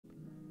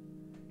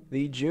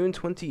The June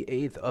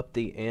 28th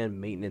update and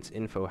maintenance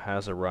info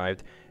has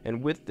arrived,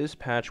 and with this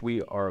patch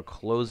we are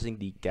closing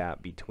the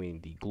gap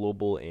between the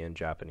global and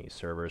Japanese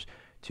servers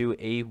to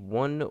a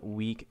 1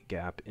 week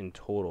gap in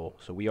total.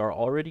 So we are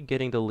already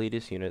getting the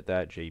latest unit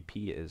that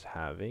JP is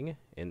having,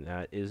 and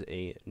that is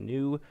a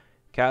new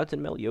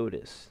Captain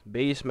Meliodas.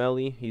 Base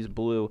Meli, he's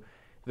blue,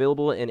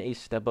 available in a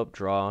step up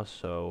draw,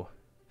 so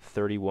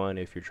 31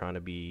 if you're trying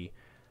to be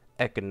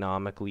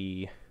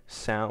economically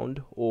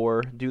sound,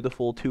 or do the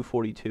full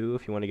 242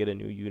 if you want to get a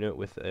new unit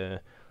with a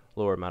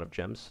lower amount of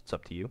gems. It's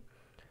up to you.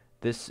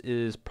 This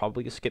is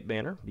probably a skip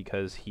banner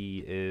because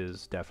he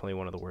is definitely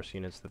one of the worst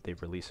units that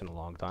they've released in a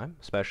long time,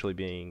 especially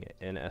being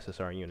an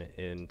SSR unit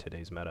in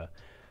today's meta.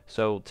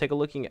 So take a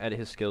looking at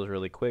his skills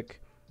really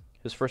quick.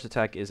 His first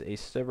attack is a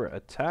Sever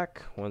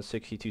attack,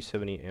 160,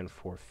 270, and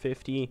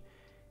 450.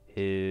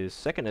 His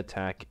second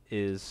attack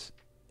is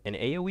an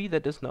AoE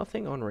that does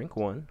nothing on rank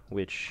 1,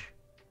 which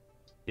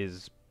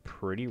is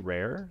pretty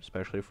rare,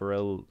 especially for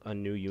a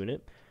new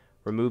unit.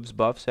 Removes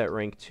buffs at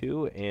rank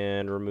 2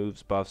 and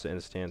removes buffs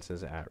and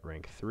stances at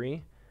rank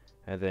 3.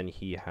 And then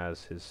he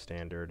has his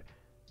standard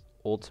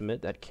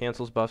ultimate that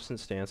cancels buffs and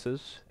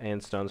stances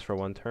and stuns for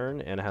 1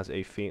 turn, and has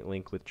a faint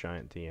link with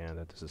Giant Deanne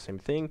that does the same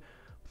thing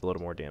with a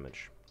little more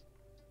damage.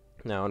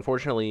 Now,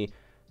 unfortunately,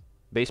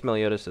 base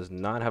Meliodas does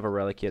not have a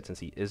relic yet since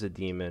he is a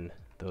demon.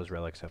 Those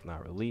relics have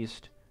not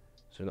released.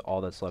 So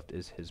all that's left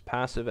is his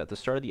passive. At the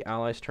start of the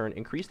ally's turn,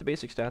 increase the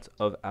basic stats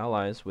of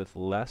allies with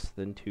less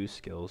than 2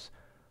 skills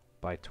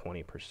by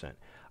 20%.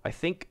 I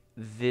think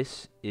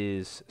this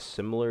is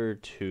similar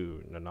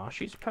to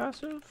Nanashi's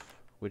passive,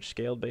 which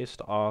scaled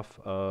based off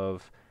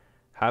of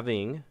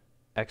having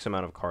X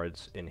amount of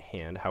cards in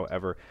hand.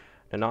 However,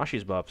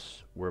 Nanashi's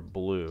buffs were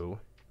blue.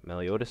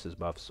 Meliodas'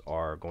 buffs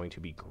are going to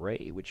be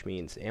gray, which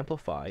means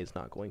Amplify is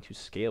not going to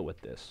scale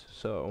with this.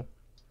 So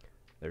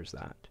there's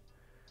that.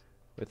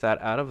 With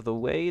that out of the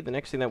way, the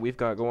next thing that we've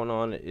got going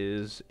on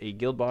is a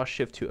guild boss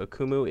shift to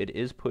Akumu. It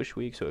is push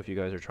week, so if you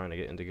guys are trying to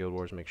get into Guild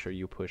Wars, make sure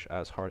you push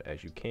as hard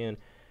as you can.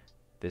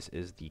 This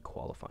is the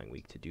qualifying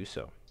week to do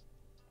so.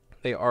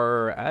 They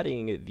are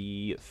adding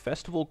the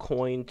Festival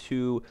coin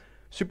to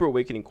Super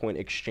Awakening coin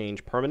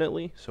exchange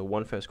permanently. So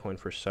 1 Fest coin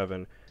for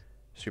 7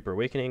 Super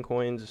Awakening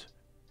coins.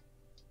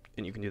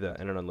 And you can do that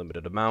in an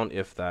unlimited amount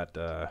if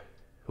that,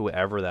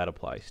 whoever that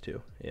applies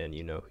to. And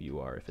you know who you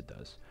are if it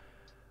does.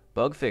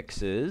 Bug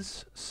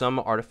fixes. Some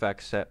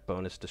artifact set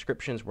bonus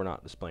descriptions were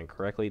not displaying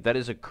correctly. That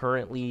is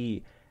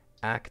currently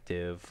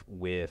active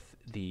with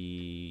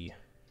the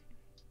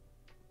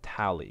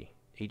tally.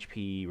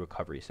 HP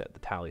recovery set, the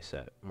tally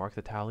set. Mark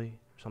the tally,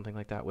 or something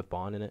like that, with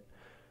bond in it.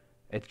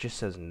 It just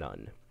says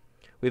none.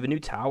 We have a new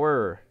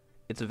tower.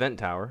 It's event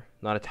tower,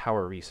 not a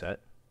tower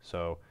reset.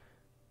 So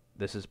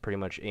this is pretty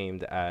much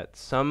aimed at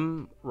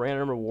some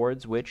random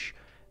rewards, which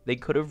they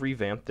could have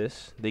revamped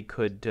this. They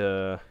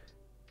could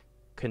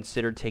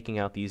consider taking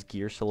out these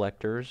gear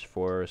selectors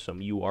for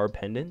some UR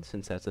pendants,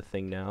 since that's a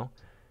thing now.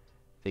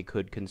 They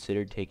could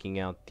consider taking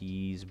out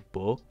these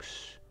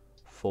books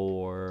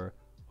for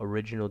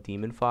original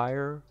Demon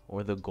Fire,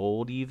 or the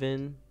gold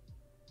even.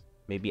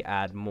 Maybe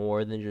add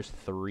more than just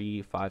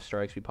 3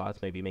 5-star XP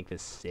pots, maybe make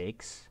this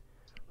 6.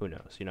 Who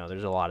knows? You know,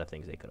 there's a lot of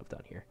things they could have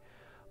done here.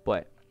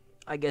 But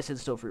I guess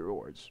it's still free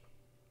rewards.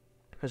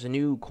 There's a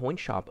new coin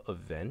shop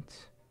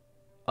event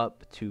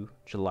up to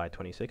July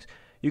 26th.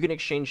 You can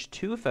exchange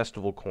 2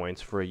 festival coins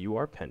for a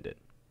UR pendant.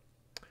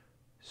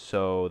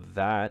 So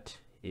that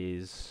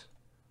is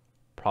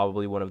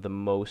probably one of the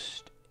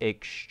most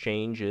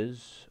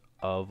exchanges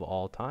of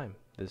all time.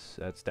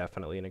 That's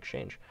definitely an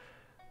exchange.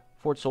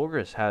 Fort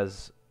Solgris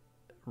has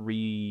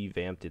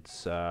revamped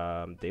its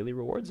daily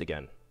rewards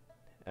again.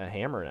 A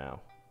hammer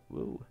now.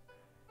 Woo.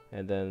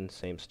 And then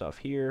same stuff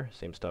here,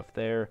 same stuff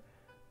there.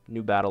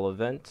 New battle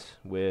event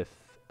with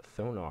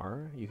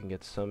Thonar. You can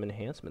get some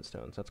enhancement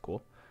stones. That's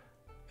cool.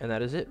 And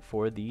that is it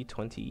for the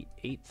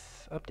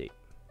 28th update.